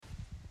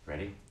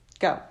Ready?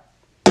 Go.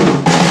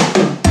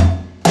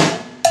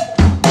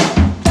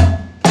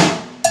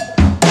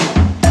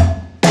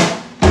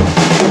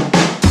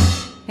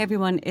 Hey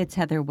everyone, it's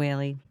Heather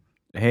Whaley.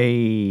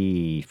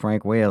 Hey,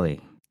 Frank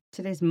Whaley.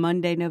 Today's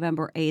Monday,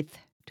 November 8th,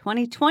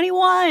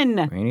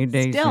 2021. Rainy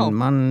days Still. and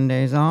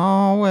Mondays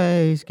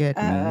always get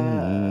me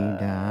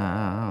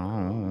down.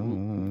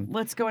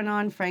 What's going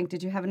on, Frank?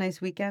 Did you have a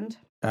nice weekend?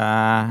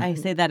 I I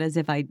say that as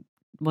if I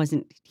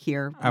wasn't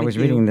here. was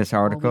reading this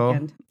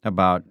article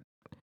about,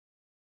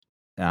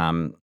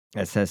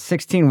 it says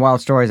 16 wild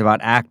stories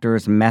about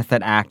actors'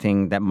 method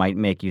acting that might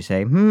make you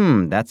say,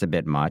 that's a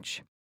bit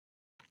much.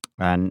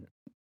 And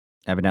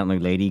evidently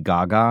Lady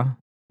Gaga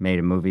made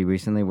a movie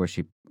recently where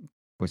she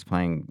was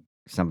playing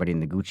somebody in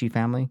the Gucci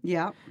family.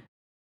 Yeah.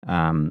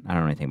 I don't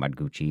know anything about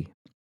Gucci,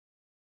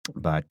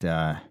 but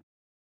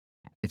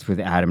it's with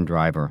Adam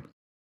Driver.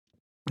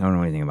 I don't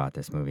know anything about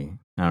this movie.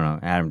 I don't know.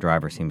 Adam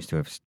Driver seems to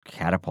have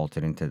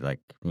catapulted into,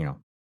 Meryl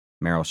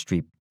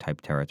Streep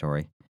type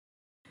territory.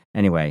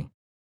 Anyway,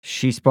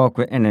 she spoke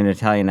in an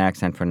Italian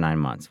accent for 9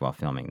 months while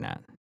filming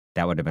that.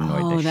 That would have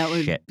annoyed the that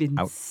would shit have been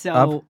out so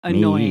of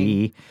annoying.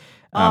 me.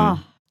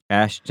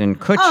 Ashton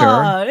Kutcher.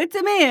 Oh, it's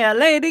me,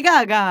 Lady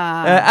Gaga.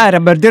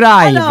 Adam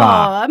Driver. Hello,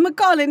 I'm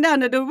calling down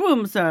to the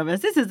room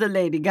service. This is the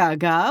Lady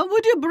Gaga.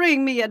 Would you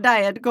bring me a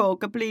Diet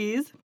Coke,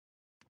 please?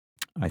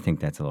 I think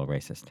that's a little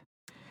racist.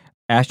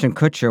 Ashton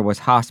Kutcher was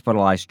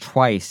hospitalized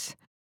twice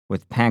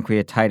with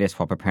pancreatitis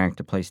while preparing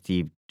to play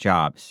Steve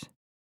Jobs.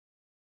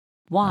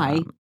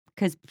 Why?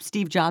 Because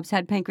Steve Jobs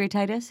had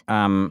pancreatitis?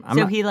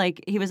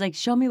 He was like,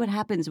 show me what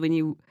happens when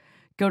you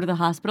go to the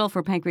hospital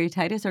for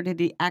pancreatitis, or did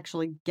he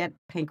actually get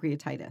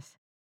pancreatitis?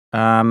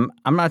 I'm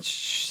not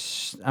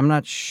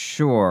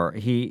sure.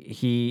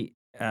 He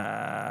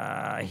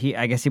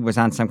I guess he was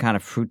on some kind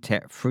of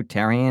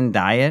fruitarian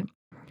diet.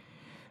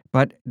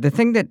 But the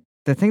thing that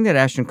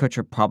Ashton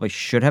Kutcher probably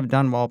should have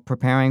done while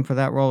preparing for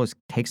that role is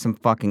take some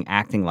fucking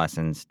acting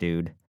lessons,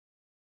 dude.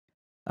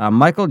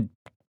 Michael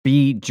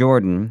B.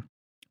 Jordan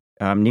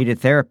needed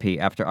therapy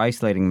after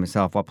isolating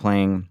himself while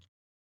playing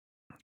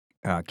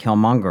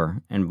Killmonger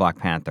in Black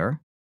Panther.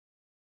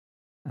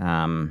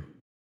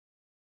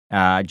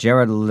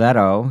 Jared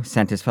Leto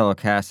sent his fellow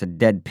cast a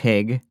dead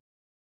pig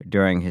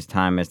during his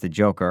time as the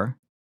Joker.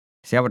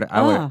 See, I would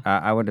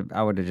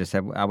have just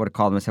said, I would have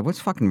called him and said, "What's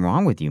fucking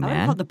wrong with you, I would man?"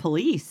 have called the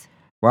police.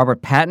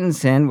 Robert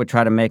Pattinson would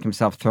try to make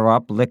himself throw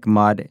up, lick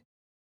mud,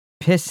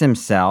 piss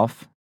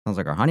himself. Sounds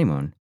like our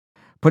honeymoon.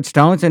 Put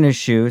stones in his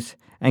shoes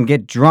and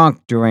get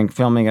drunk during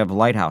filming of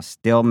Lighthouse.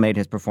 Still made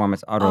his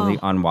performance utterly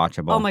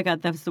unwatchable. Oh my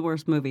God, that's the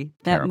worst movie.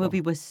 That Terrible.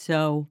 movie was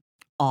so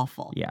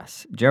awful.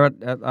 Yes.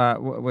 Jared,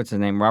 what's his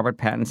name? Robert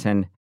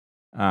Pattinson.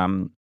 I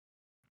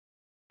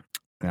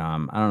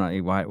don't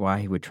know why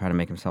he would try to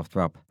make himself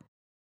throw up.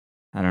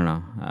 I don't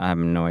know. I have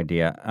no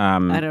idea.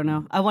 I don't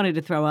know. I wanted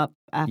to throw up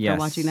after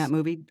watching that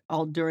movie,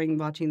 during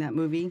watching that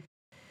movie.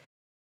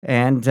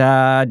 And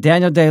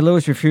Daniel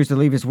Day-Lewis refused to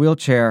leave his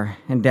wheelchair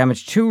and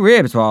damaged 2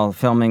 ribs while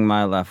filming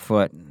My Left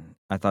Foot.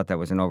 I thought that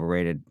was an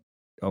overrated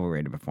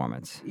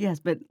performance. Yes,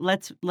 but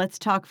let's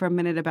talk for a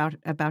minute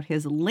about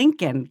his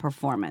Lincoln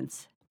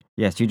performance.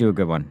 Yes, you do a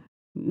good one.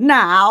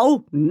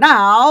 Now.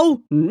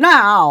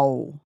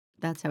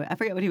 That's how I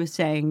forget what he was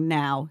saying.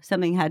 Now,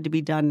 something had to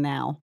be done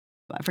now.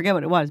 I forget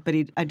what it was, but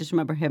I just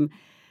remember him.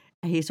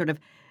 He sort of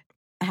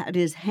had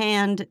his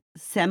hand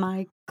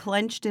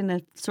semi-clenched in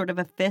a sort of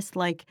a fist,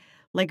 like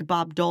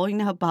Bob Dole. You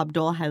know how Bob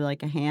Dole had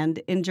like a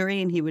hand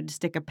injury, and he would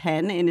stick a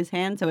pen in his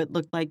hand, so it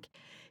looked like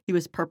he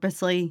was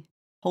purposely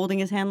holding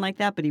his hand like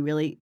that, but he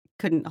really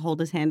couldn't hold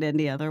his hand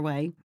any other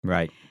way.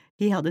 Right.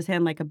 He held his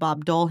hand like a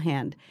Bob Dole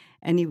hand,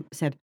 and he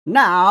said,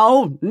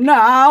 "Now."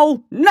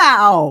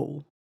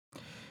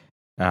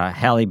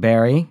 Halle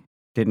Berry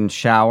didn't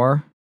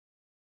shower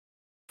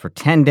for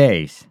 10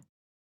 days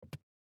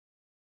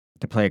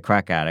to play a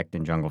crack addict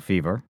in Jungle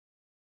Fever.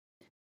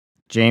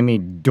 Jamie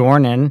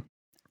Dornan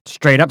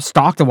straight up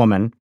stalked a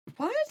woman.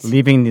 What?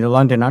 Leaving the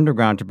London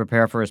Underground to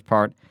prepare for his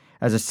part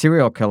as a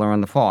serial killer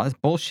in The Fall. That's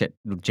bullshit,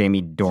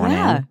 Jamie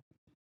Dornan.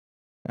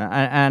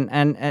 Yeah.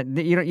 And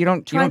you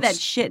don't try that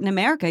shit in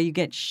America, you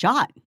get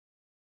shot.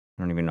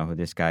 I don't even know who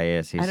this guy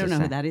is. I don't know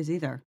who that is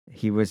either.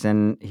 He was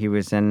in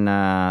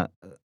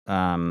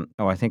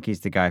I think he's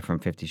the guy from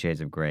 50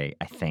 Shades of Grey.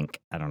 I think.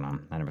 I don't know.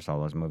 I never saw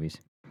those movies.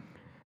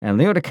 And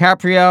Leo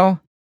DiCaprio,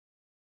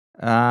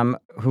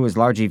 who is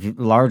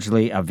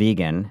largely a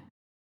vegan.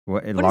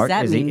 What does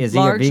that mean? Is he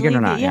a vegan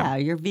or not? Yeah,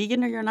 you're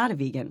vegan or you're not a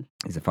vegan.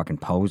 He's a fucking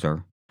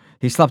poser.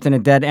 He slept in a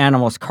dead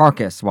animal's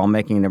carcass while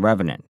making The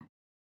Revenant.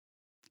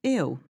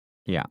 Ew.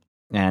 Yeah.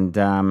 And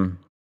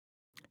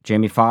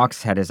Jamie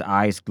Foxx had his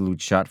eyes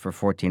glued shut for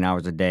 14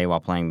 hours a day while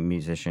playing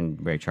musician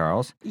Ray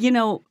Charles. You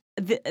know,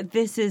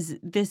 this is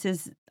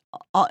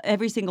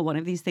every single one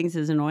of these things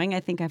is annoying. I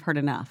think I've heard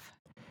enough.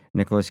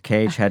 Nicolas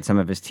Cage had some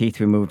of his teeth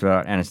removed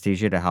without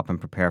anesthesia to help him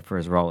prepare for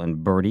his role in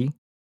Birdie.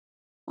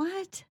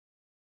 What?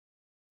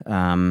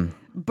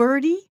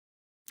 Birdie?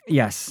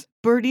 Yes.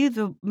 Birdie,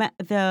 the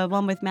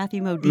one with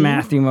Matthew Modine.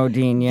 Matthew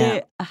Modine,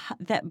 yeah.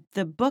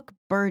 The book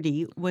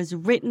Birdie was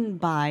written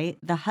by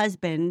the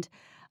husband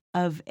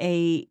of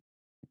a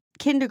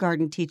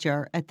kindergarten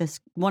teacher at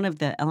one of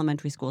the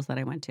elementary schools that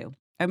I went to.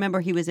 I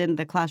remember he was in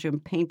the classroom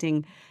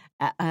painting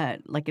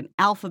like an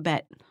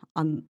alphabet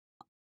on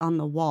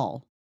the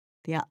wall,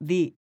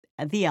 the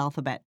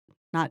alphabet,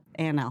 not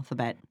an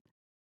alphabet.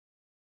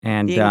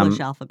 And the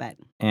English alphabet.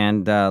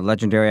 And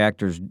legendary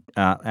actor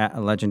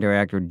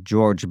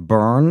George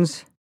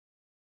Burns.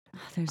 Oh,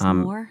 there's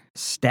more.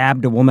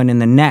 Stabbed a woman in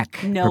the neck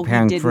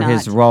preparing he did for not.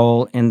 his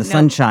role in the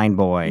Sunshine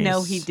Boys.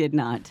 No, he did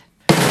not.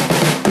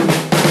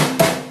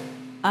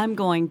 I'm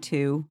going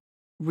to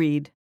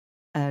read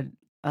a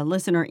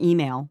listener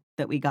email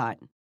that we got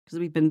because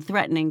we've been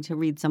threatening to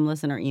read some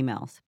listener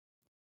emails.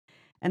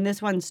 And this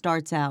one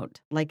starts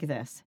out like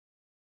this.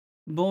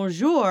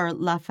 Bonjour,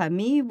 la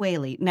famille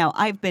Whaley. Now,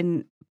 I've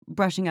been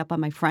brushing up on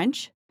my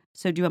French.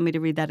 So do you want me to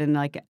read that in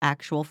like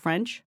actual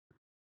French?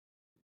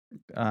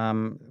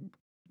 Isn't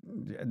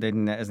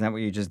that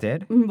what you just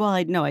did? Well,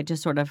 I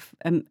just sort of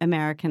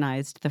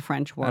Americanized the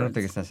French words. I don't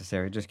think it's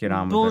necessary. Just get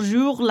on with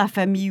Bonjour, la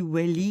famille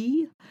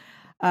Whaley.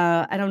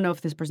 I don't know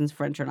if this person's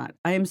French or not.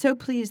 I am so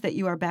pleased that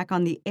you are back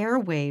on the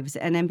airwaves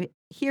and am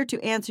here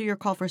to answer your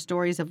call for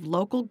stories of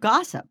local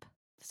gossip,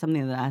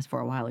 something that I asked for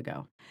a while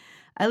ago.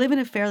 I live in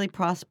a fairly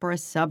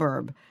prosperous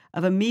suburb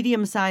of a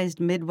medium-sized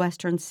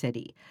Midwestern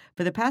city.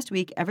 For the past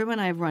week, everyone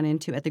I've run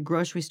into at the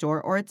grocery store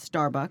or at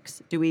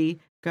Starbucks, do we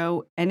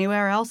go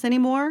anywhere else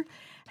anymore,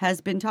 has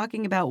been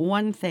talking about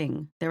one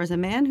thing. There is a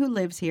man who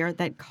lives here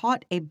that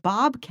caught a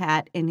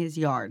bobcat in his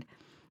yard.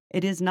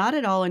 It is not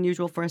at all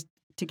unusual for us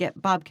to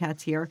get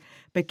bobcats here,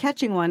 but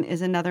catching one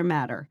is another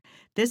matter.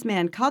 This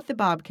man caught the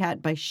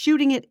bobcat by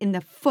shooting it in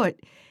the foot.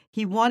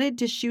 He wanted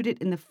to shoot it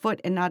in the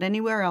foot and not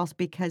anywhere else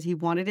because he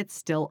wanted it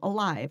still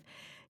alive.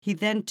 He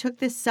then took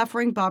this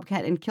suffering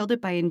bobcat and killed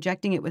it by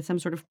injecting it with some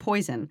sort of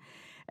poison.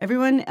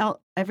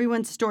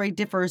 Everyone's story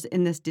differs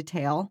in this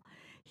detail.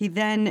 He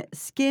then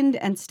skinned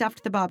and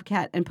stuffed the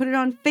bobcat and put it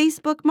on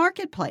Facebook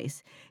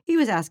Marketplace. He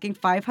was asking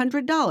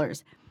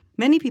 $500.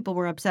 Many people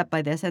were upset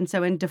by this, and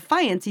so in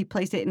defiance, he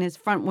placed it in his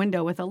front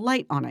window with a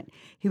light on it.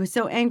 He was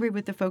so angry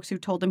with the folks who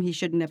told him he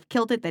shouldn't have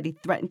killed it that he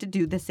threatened to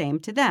do the same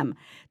to them.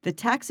 The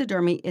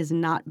taxidermy is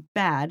not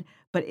bad,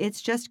 but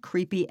it's just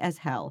creepy as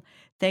hell.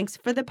 Thanks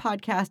for the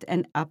podcast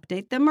and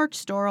update the merch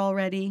store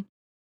already.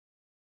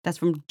 That's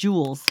from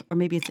Jules, or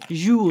maybe it's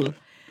Jules.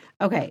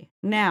 Okay,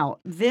 now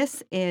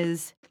this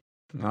is...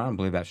 I don't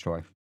believe that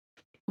story.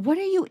 What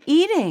are you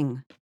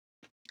eating?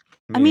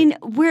 I mean,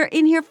 we're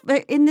in here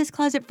in this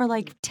closet for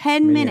like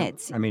 10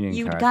 minutes.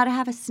 You've got to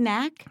have a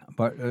snack.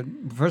 But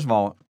first of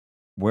all,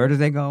 where do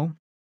they go?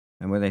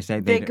 And where they say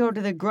they go to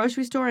the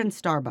grocery store and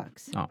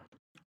Starbucks.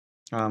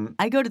 Oh,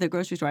 I go to the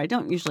grocery store. I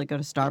don't usually go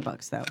to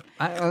Starbucks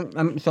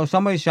though. So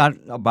somebody shot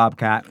a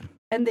bobcat,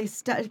 and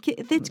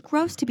it's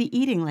gross to be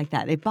eating like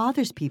that. It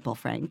bothers people,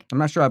 Frank. I'm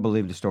not sure I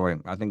believe the story.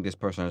 I think this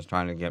person is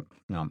trying to get.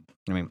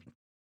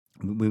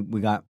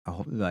 We got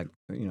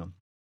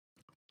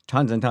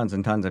tons and tons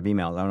and tons of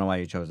emails. I don't know why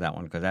you chose that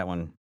one, because that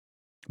one...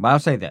 But I'll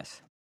say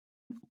this.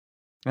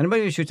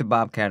 Anybody who shoots a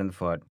bobcat in the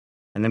foot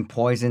and then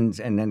poisons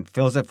and then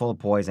fills it full of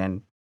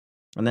poison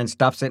and then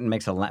stuffs it and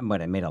makes a lamp...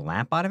 What, it made a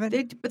lamp out of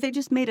it? But they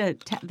just made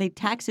they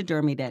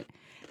taxidermied it.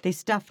 They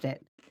stuffed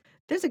it.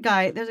 There's a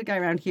guy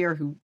around here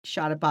who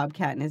shot a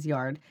bobcat in his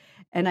yard,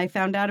 and I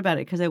found out about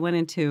it because I went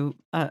into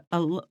a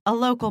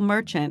local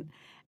merchant,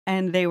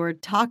 and they were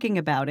talking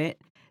about it.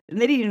 And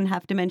they didn't even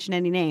have to mention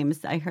any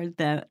names. I heard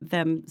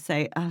them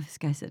say, "Oh, this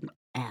guy's an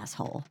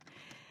asshole,"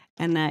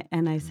 and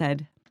I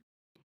said,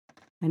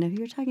 "I know who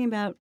you're talking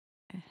about,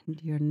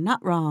 and you're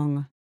not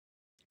wrong.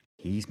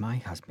 He's my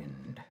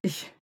husband."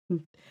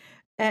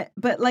 But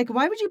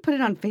why would you put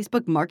it on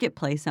Facebook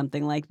Marketplace,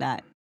 something like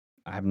that?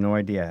 I have no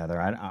idea,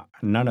 Heather.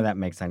 None of that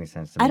makes any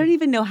sense to me. I don't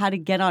even know how to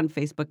get on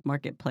Facebook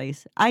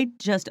Marketplace. I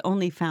just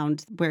only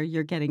found where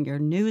you're getting your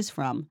news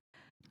from.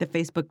 The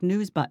Facebook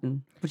news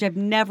button, which I've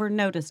never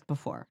noticed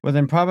before. Well,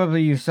 then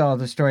probably you saw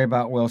the story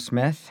about Will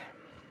Smith.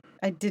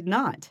 I did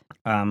not.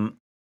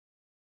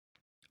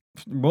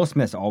 Will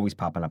Smith's always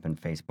popping up in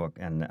Facebook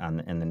and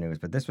in the news,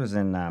 but this was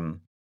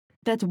in...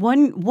 That's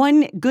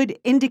one good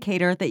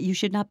indicator that you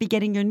should not be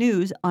getting your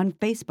news on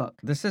Facebook.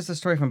 This is a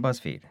story from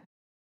BuzzFeed.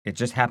 It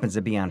just happens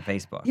to be on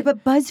Facebook. Yeah,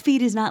 but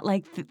BuzzFeed is not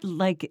like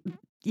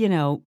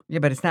Yeah,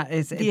 but it's not.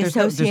 The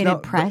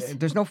Associated Press.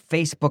 There's no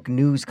Facebook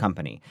news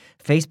company.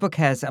 Facebook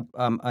has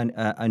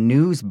a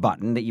news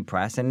button that you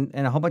press, and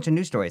a whole bunch of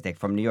news stories. They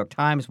from New York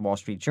Times, Wall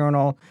Street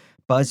Journal,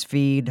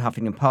 BuzzFeed,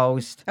 Huffington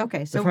Post.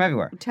 Okay, so they're from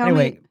everywhere.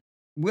 Anyway,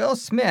 Will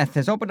Smith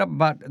has opened up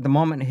about the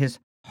moment his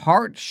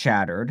heart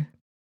shattered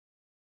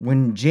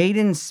when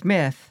Jaden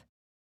Smith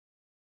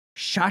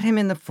shot him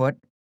in the foot,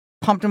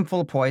 pumped him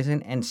full of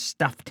poison, and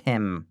stuffed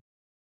him.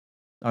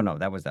 Oh no,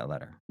 that was that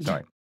letter.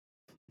 Sorry.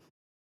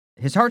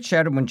 His heart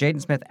shattered when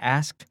Jaden Smith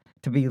asked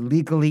to be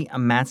legally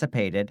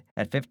emancipated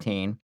at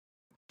 15. Do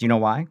you know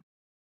why?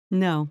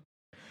 No.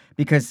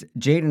 because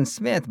Jaden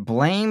Smith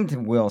blamed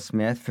Will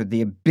Smith for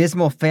the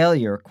abysmal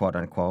failure, quote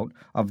unquote,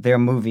 of their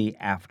movie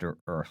After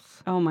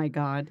Earth. Oh my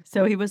God.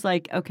 So he was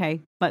like,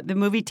 okay, but the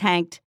movie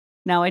tanked.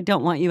 Now I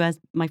don't want you as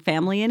my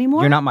family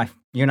anymore. You're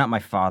not my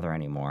father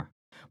anymore.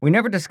 We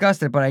never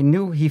discussed it, but I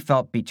knew he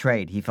felt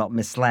betrayed. He felt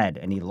misled,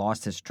 and he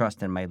lost his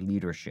trust in my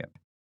leadership.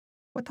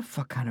 What the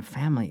fuck kind of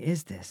family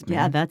is this, man?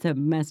 Yeah, that's a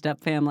messed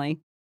up family.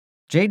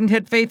 Jaden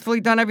had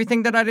faithfully done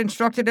everything that I'd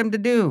instructed him to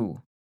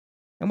do.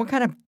 And what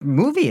kind of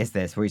movie is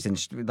this? Where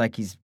it's like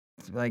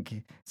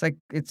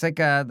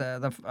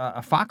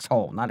a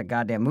foxhole, not a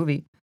goddamn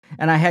movie.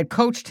 And I had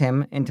coached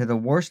him into the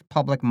worst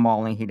public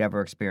mauling he'd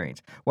ever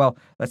experienced. Well,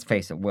 let's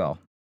face it, Will.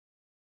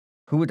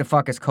 Who the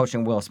fuck is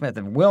coaching Will Smith?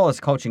 If Will is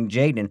coaching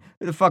Jaden,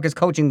 who the fuck is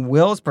coaching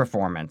Will's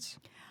performance?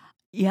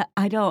 Yeah,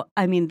 I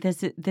mean,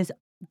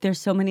 there's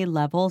so many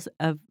levels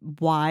of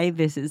why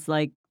this is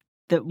like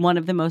one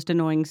of the most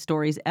annoying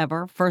stories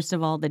ever. First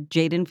of all, that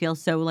Jaden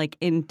feels so like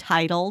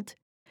entitled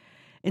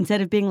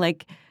instead of being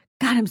like,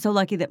 God, I'm so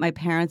lucky that my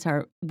parents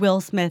are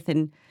Will Smith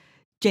and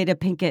Jada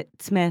Pinkett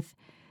Smith,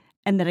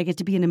 and that I get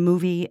to be in a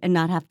movie and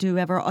not have to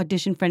ever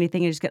audition for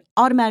anything and just get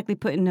automatically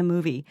put in a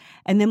movie.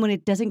 And then when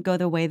it doesn't go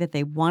the way that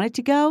they want it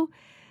to go,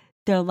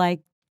 they're like,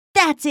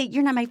 that's it,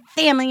 you're not my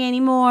family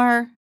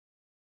anymore.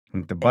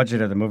 The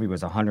budget of the movie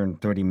was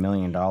 $130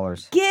 million.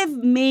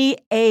 Give me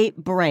a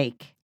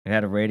break. It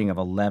had a rating of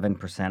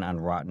 11% on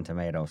Rotten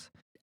Tomatoes.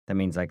 That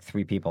means like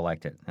 3 people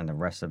liked it, and the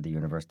rest of the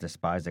universe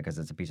despised it because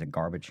it's a piece of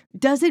garbage.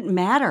 Doesn't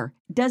matter.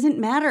 Doesn't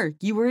matter.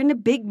 You were in a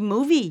big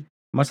movie.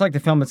 Much like the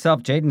film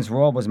itself, Jaden's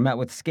role was met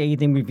with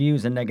scathing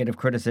reviews and negative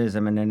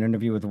criticism. In an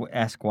interview with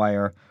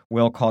Esquire,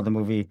 Will called the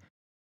movie,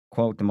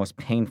 quote, the most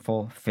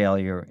painful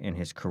failure in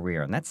his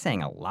career. And that's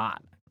saying a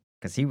lot,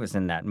 because he was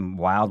in that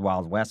Wild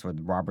Wild West with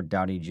Robert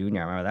Downey Jr. I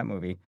remember that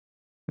movie.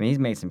 I mean, he's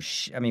made some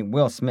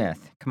Will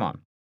Smith, come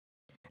on.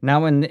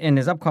 Now, in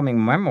his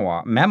upcoming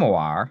memoir,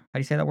 how do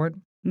you say that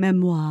word?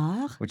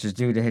 Memoir. Which is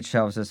due to hit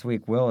shelves this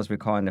week, Will is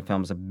recalling the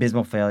film's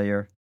abysmal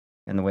failure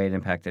and the way it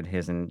impacted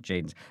his and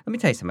Jaden's. Let me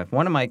tell you something. If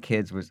one of my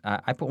kids was,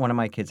 I put one of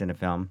my kids in a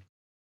film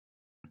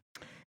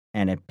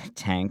and it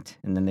tanked,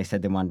 and then they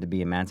said they wanted to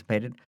be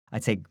emancipated,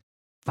 I'd say,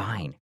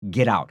 fine,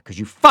 get out, because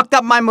you fucked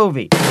up my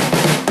movie.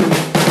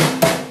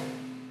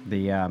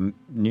 The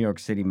New York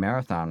City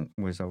Marathon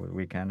was over the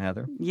weekend,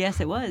 Heather. Yes,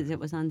 it was. It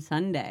was on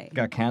Sunday.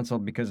 Got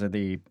canceled because of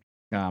the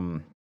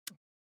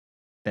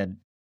that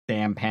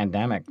damn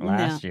pandemic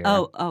last year.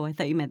 Oh, I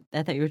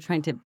thought you were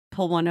trying to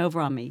pull one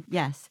over on me.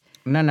 Yes.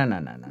 No.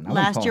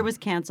 Last year was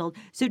canceled.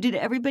 So did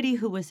everybody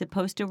who was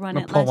supposed to run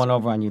I'll it pull one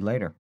over on you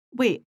later.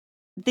 Wait,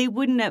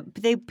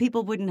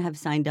 people wouldn't have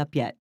signed up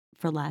yet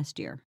for last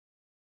year.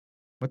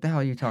 What the hell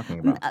are you talking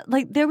about?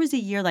 Like there was a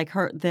year like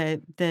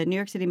the New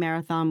York City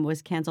Marathon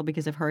was canceled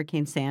because of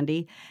Hurricane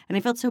Sandy, and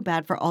I felt so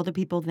bad for all the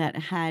people that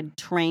had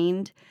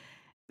trained.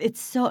 It's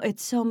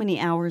so many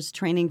hours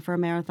training for a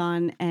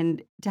marathon,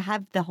 and to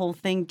have the whole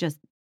thing just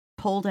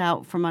pulled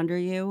out from under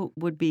you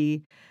would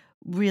be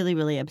really,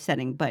 really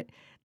upsetting. But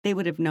they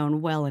would have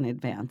known well in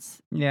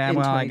advance. Yeah,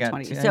 well, I got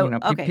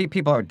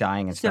people are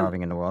dying and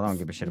starving in the world. I don't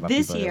give a shit about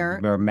this people. Year,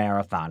 their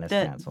marathon is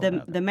canceled.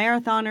 The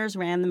marathoners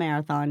ran the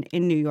marathon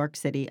in New York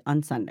City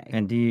on Sunday.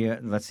 And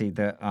let's see,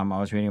 I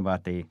was reading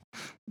about the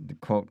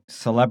quote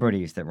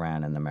celebrities that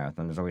ran in the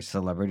marathon. There's always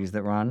celebrities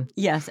that run.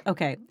 Yes.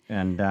 Okay.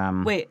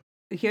 And wait.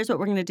 Here's what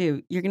we're going to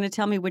do. You're going to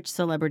tell me which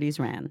celebrities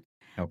ran.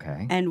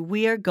 Okay. And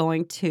we are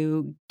going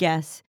to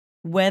guess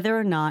whether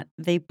or not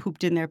they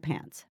pooped in their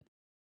pants.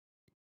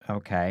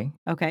 Okay.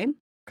 Okay.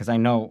 Because I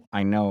know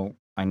I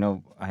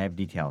have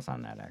details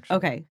on that actually.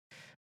 Okay.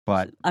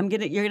 But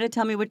you're gonna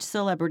tell me which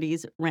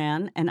celebrities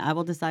ran, and I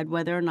will decide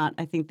whether or not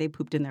I think they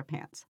pooped in their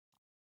pants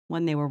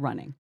when they were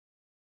running.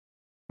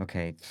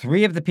 Okay.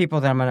 3 of the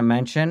people that I'm going to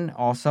mention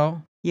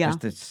also,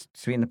 just to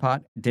sweeten the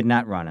pot, did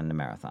not run in the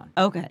marathon.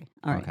 Okay.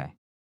 All right. Okay.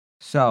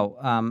 So,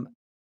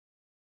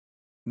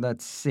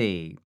 let's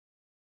see.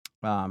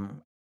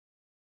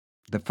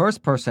 The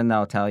first person that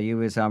I'll tell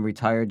you is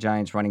retired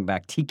Giants running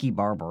back Tiki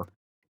Barber.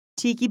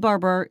 Tiki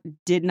Barber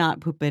did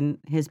not poop in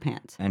his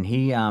pants. And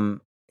he,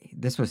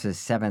 this was his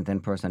 7th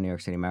in-person New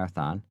York City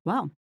Marathon.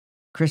 Wow.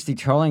 Christy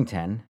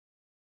Turlington,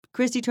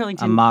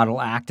 a model,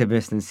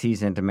 activist, and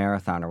seasoned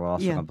marathoner, will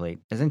also complete.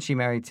 Isn't she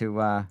married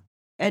to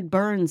Ed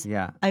Burns?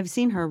 Yeah. I've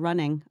seen her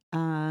running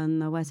on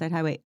the West Side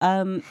Highway.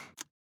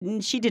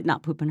 She did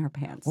not poop in her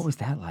pants. What was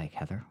that like,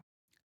 Heather?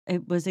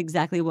 It was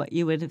exactly what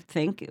you would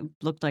think. It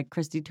looked like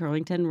Christy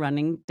Turlington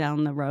running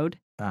down the road.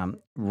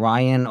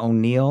 Ryan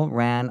O'Neal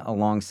ran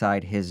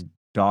alongside his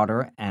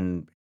daughter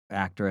and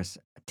actress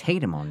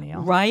Tatum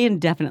O'Neal. Ryan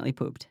definitely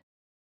pooped.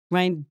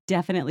 Ryan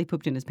definitely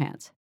pooped in his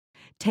pants.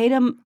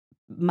 Tatum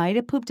might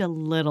have pooped a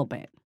little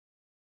bit.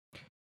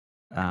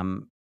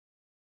 Meryl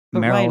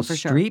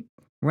Streep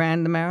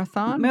ran the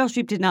marathon? Meryl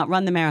Streep did not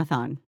run the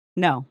marathon.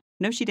 No,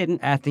 she didn't.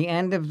 At the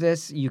end of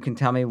this, you can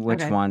tell me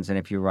which ones, and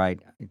if you're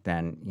right,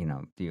 then,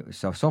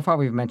 So far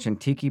we've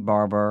mentioned Tiki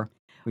Barber.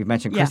 We've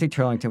mentioned Christy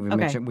Turlington.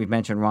 We've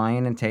mentioned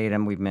Ryan and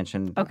Tatum. We've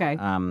mentioned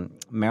Meryl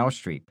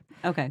Streep.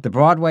 Okay. The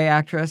Broadway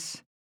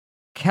actress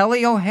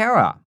Kelly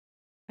O'Hara.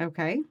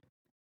 Okay.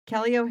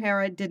 Kelly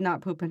O'Hara did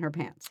not poop in her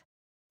pants.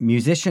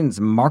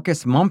 Musicians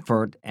Marcus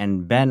Mumford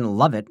and Ben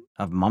Lovett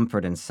of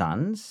Mumford and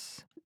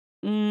Sons.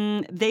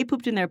 They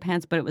pooped in their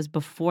pants, but it was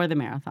before the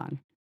marathon.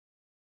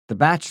 The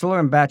Bachelor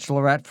and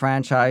Bachelorette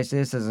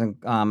franchises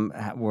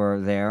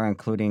were there,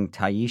 including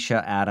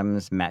Taisha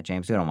Adams, Matt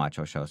James. We don't watch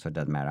our show, so it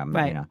doesn't matter.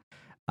 Right.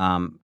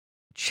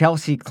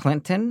 Chelsea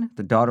Clinton,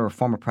 the daughter of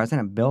former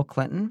President Bill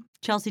Clinton,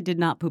 Chelsea did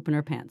not poop in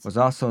her pants. was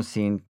also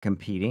seen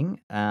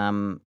competing.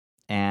 And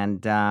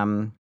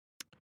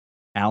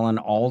Alan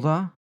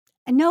Alda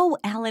No,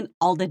 Alan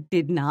Alda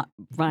did not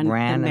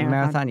ran the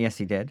marathon. Yes,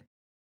 he did.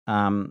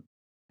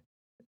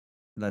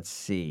 Let's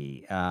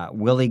see.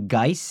 Willie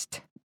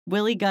Geist.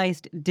 Willie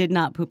Geist did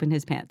not poop in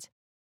his pants.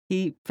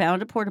 He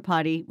found a porta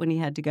potty when he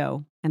had to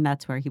go, and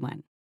that's where he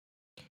went.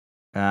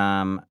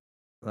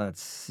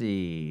 Let's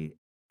see.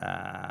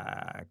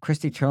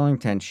 Christy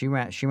Turlington. She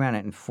ran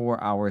it in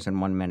 4 hours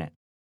and 1 minute.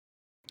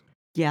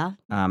 Yeah.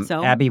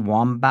 So Abby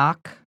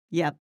Wambach.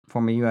 Yep.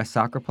 Former U.S.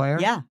 soccer player.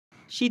 Yeah.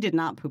 She did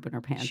not poop in her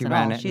pants She at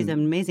ran all. it She's an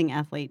amazing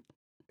athlete.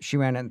 She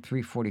ran it in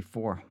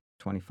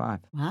 3:44:25.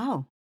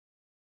 Wow.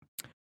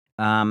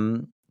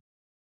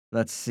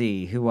 Let's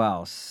see. Who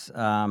else?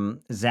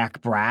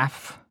 Zach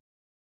Braff.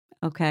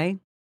 Okay.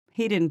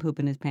 He didn't poop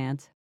in his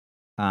pants.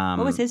 What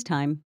was his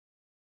time?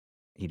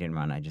 He didn't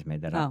run. I just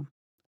made that up. Oh.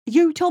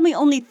 You told me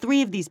only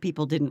 3 of these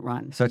people didn't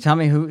run. So tell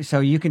me who. So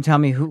you can tell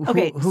me who.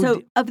 Okay.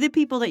 Who of the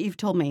people that you've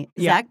told me,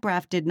 Yeah. Zach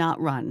Braff did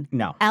not run.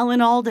 No. Alan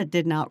Alda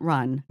did not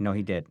run. No,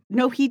 he did.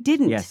 No, he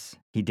didn't. Yes,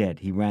 he did.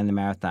 He ran the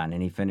marathon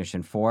and he finished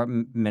in 4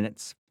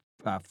 minutes,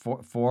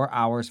 4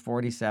 hours,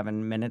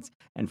 47 minutes,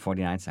 and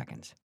 49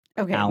 seconds.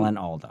 Okay. Alan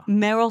Alda.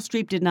 Meryl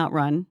Streep did not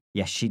run.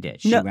 Yes, she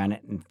did. She No. ran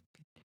it in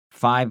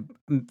 5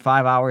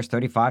 hours,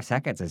 35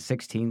 seconds, and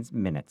 16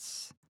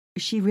 minutes.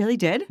 She really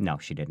did? No,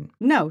 she didn't.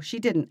 No, she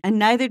didn't. And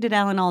neither did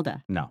Alan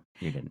Alda. No,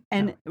 you didn't.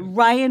 And No.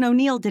 Ryan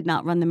O'Neal did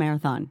not run the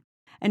marathon.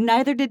 And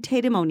neither did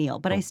Tatum O'Neal.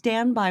 But I Oh.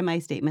 stand by my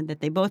statement that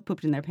they both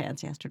pooped in their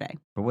pants yesterday.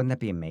 But wouldn't that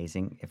be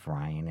amazing if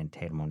Ryan and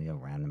Tatum O'Neal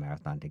ran the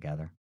marathon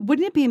together?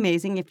 Wouldn't it be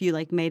amazing if you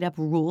made up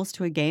rules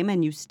to a game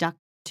and you stuck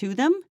to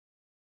them?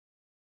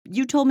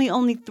 You told me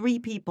only 3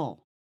 people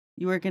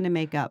you were going to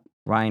make up.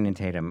 Ryan and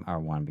Tatum are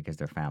one because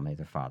they're family,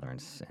 their father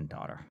and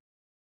daughter.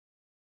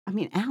 I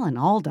mean, Alan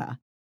Alda.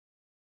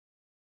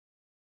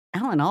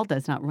 Alan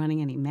Alda's not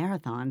running any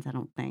marathons, I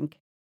don't think.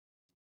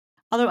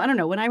 Although, I don't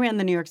know, when I ran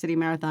the New York City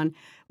Marathon,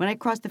 when I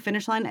crossed the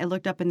finish line, I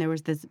looked up and there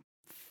was this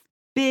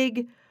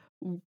big,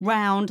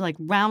 round like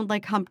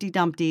Humpty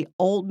Dumpty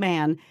old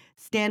man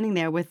standing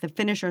there with the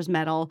finisher's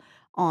medal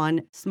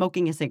on,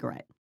 smoking a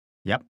cigarette.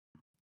 Yep.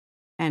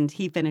 And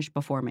he finished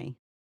before me.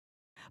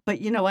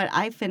 But you know what?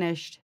 I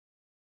finished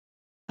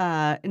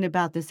in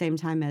about the same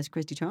time as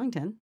Christy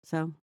Turlington.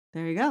 So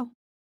there you go.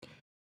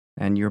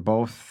 And you're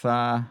both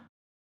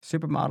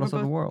supermodels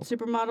of the world.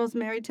 Supermodels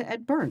married to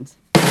Ed Burns.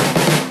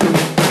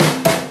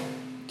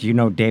 Do you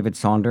know David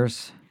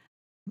Saunders?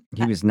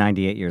 He was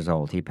 98 years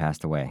old. He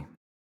passed away.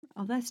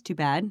 Oh, that's too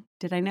bad.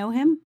 Did I know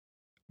him?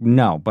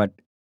 No, but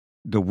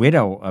the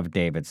widow of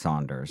David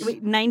Saunders.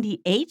 Wait,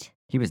 98?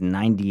 He was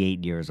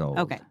 98 years old.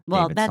 Okay.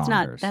 Well, David that's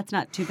Saunders.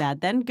 not too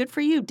bad then. Good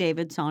for you,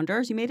 David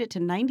Saunders. You made it to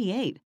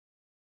 98.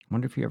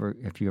 Wonder if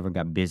you ever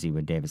got busy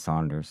with David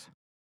Saunders.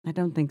 I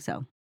don't think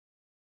so.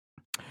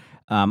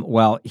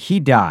 Well, he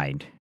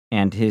died,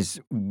 and his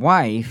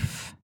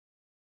wife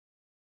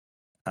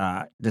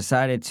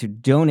decided to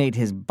donate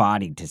his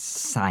body to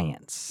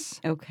science.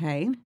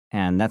 Okay.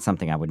 And that's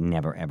something I would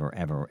never, ever,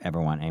 ever,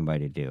 ever want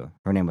anybody to do.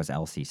 Her name was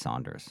Elsie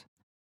Saunders.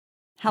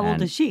 How old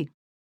And- is she?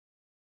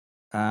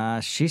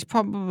 She's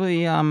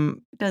probably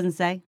Doesn't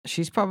say.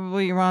 she's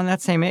probably around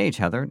that same age,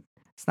 Heather.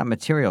 It's not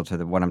material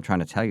to what I'm trying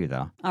to tell you,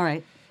 though. All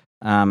right.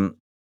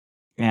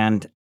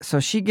 And so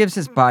she gives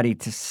his body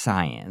to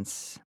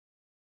science,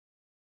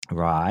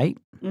 right?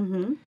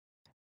 Mm-hmm.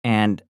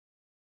 And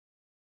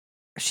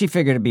she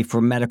figured it'd be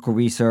for medical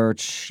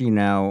research,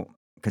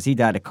 because he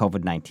died of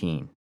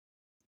COVID-19.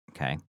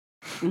 Okay.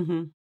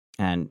 Mm-hmm.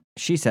 And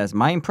she says,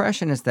 my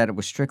impression is that it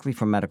was strictly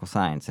for medical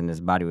science, and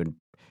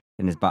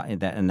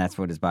and that's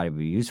what his body would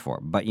be used for.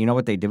 But you know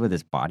what they did with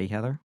his body,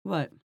 Heather?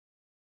 What?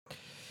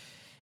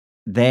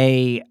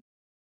 They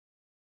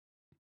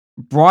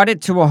brought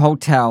it to a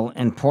hotel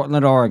in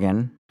Portland,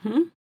 Oregon.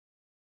 Hmm?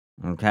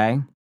 Okay.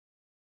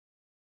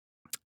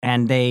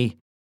 And they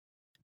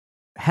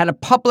had a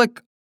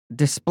public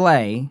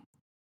display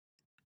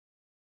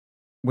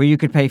where you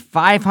could pay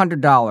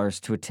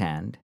 $500 to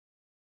attend.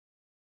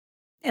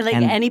 Like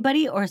And-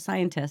 anybody or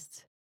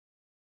scientists?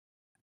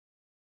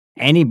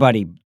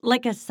 Anybody.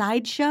 Like a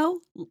sideshow?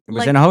 It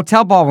was in a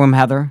hotel ballroom,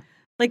 Heather.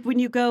 Like when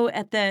you go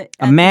at the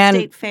man-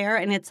 state fair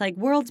and it's like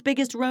world's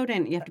biggest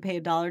rodent. You have to pay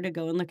 $1 to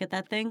go and look at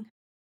that thing.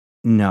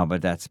 No,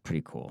 but that's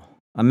pretty cool.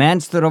 A man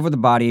stood over the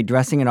body,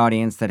 addressing an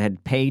audience that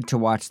had paid to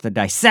watch the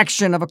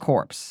dissection of a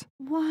corpse.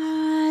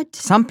 What?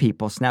 Some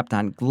people snapped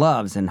on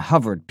gloves and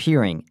hovered,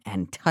 peering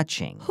and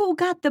touching. Who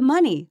got the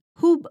money?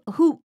 Who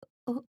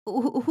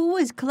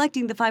was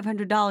collecting the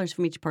 $500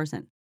 from each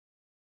person?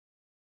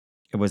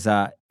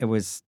 It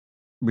was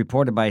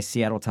reported by a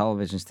Seattle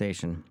television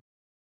station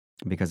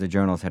because a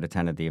journalist had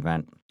attended the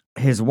event.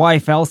 His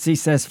wife, Elsie,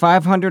 says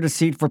 $500 a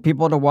seat for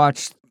people to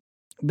watch.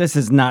 This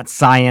is not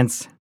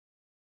science.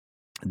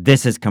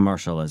 This is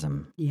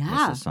commercialism.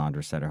 Yeah. Mrs.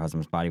 Saunders said her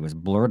husband's body was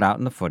blurred out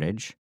in the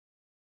footage,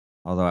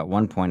 although at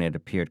one point it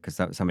appeared, because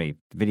somebody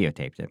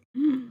videotaped it,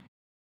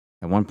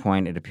 at one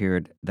point it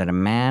appeared that a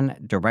man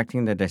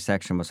directing the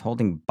dissection was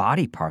holding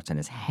body parts in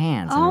his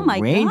hands Oh and my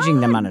arranging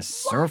them God, on a what?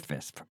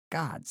 surface. For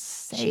God's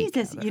sake.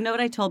 Jesus, Heather. you know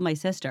what I told my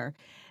sister?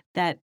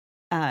 That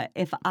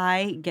if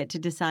I get to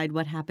decide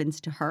what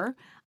happens to her,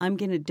 I'm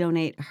going to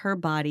donate her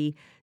body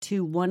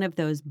to one of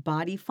those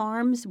body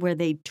farms where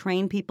they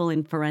train people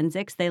in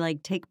forensics. They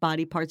like take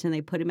body parts and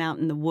they put them out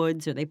in the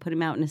woods or they put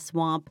them out in a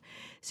swamp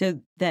so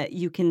that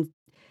you can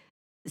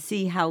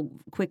see how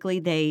quickly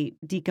they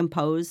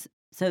decompose.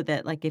 So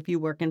that, like, if you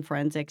work in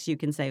forensics, you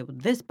can say, well,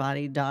 this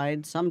body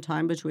died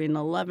sometime between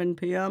 11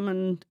 p.m.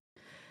 and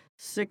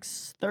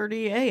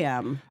 6:30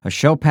 a.m. A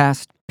Show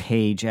Pass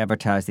page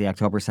advertised the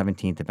October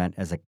 17th event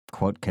as a,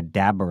 quote,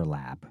 cadaver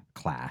lab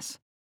class,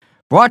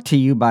 brought to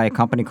you by a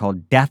company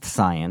called Death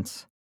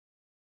Science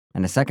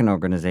and a second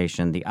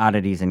organization, the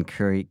Oddities and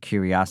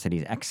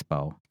Curiosities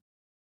Expo.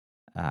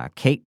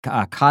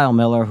 Kyle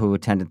Miller, who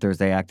attended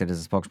Thursday, acted as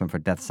a spokesman for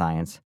Death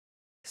Science,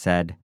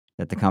 said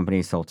that the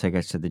company sold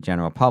tickets to the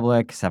general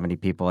public. 70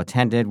 people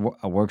attended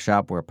a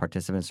workshop where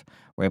participants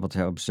were able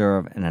to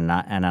observe an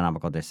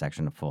anatomical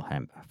dissection of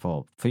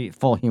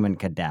full human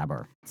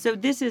cadaver. So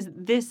this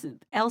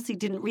Elsie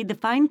didn't read the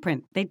fine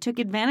print. They took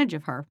advantage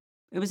of her.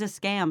 It was a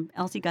scam.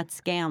 Elsie got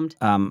scammed.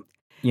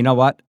 You know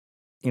what?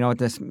 You know what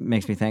this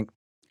makes me think?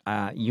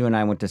 You and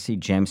I went to see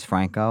James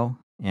Franco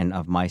in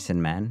Of Mice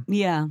and Men.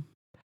 Yeah.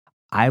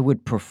 I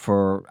would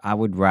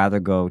rather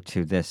go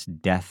to this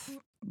death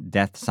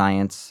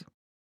science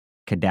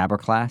cadaver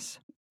class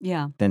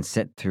Yeah. than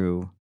sit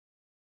through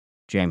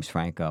James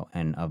Franco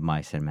and Of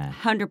Mice and Men.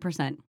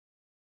 100%.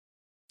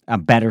 A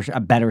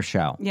better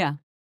show. Yeah.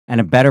 And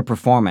a better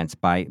performance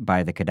by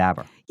the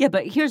cadaver. Yeah,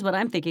 but here's what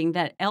I'm thinking,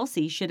 that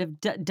Elsie should have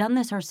done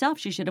this herself.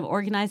 She should have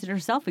organized it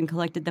herself and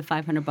collected the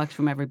 $500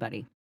 from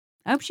everybody.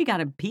 I hope she got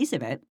a piece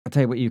of it. I'll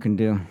tell you what you can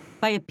do.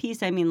 By a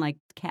piece, I mean like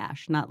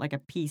cash, not like a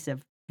piece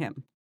of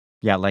him.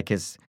 Yeah, like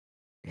his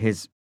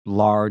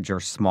large or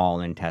small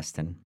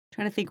intestine.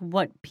 Trying to think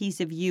what piece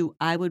of you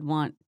I would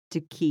want to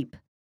keep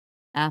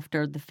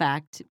after the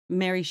fact.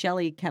 Mary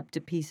Shelley kept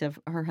a piece of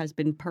her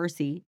husband,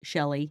 Percy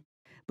Shelley,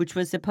 which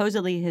was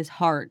supposedly his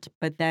heart,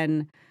 but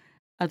then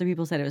other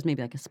people said it was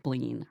maybe like a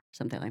spleen or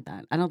something like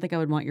that. I don't think I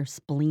would want your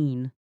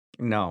spleen.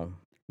 No,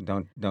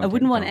 don't. I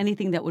wouldn't want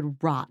anything that would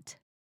rot.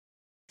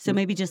 So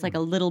maybe just like a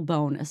little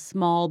bone, a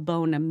small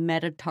bone, a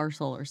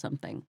metatarsal or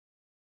something.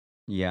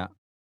 Yeah.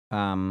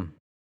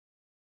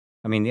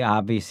 I mean, the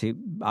obvious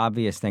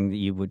thing that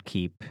you would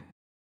keep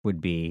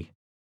would be,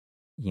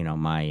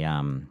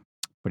 my,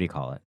 what do you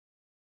call it?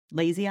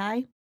 Lazy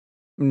eye?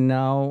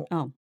 No.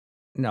 Oh.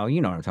 No, you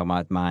know what I'm talking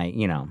about. My,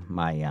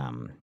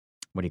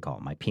 what do you call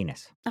it? My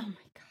penis. Oh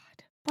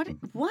my God.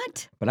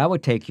 What? But I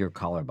would take your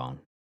collarbone.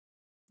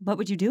 What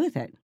would you do with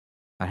it?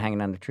 I'd hang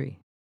it on the tree,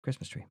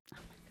 Christmas tree.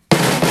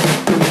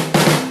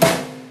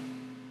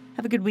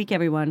 Have a good week,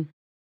 everyone.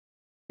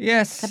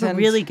 Yes. Have a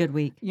really good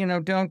week.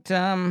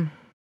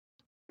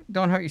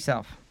 Don't hurt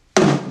yourself.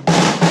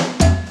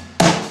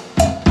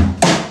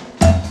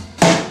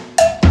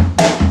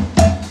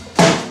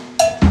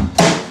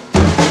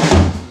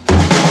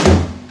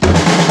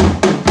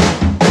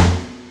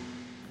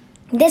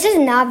 This is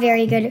not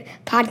very good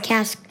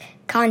podcast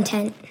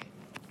content.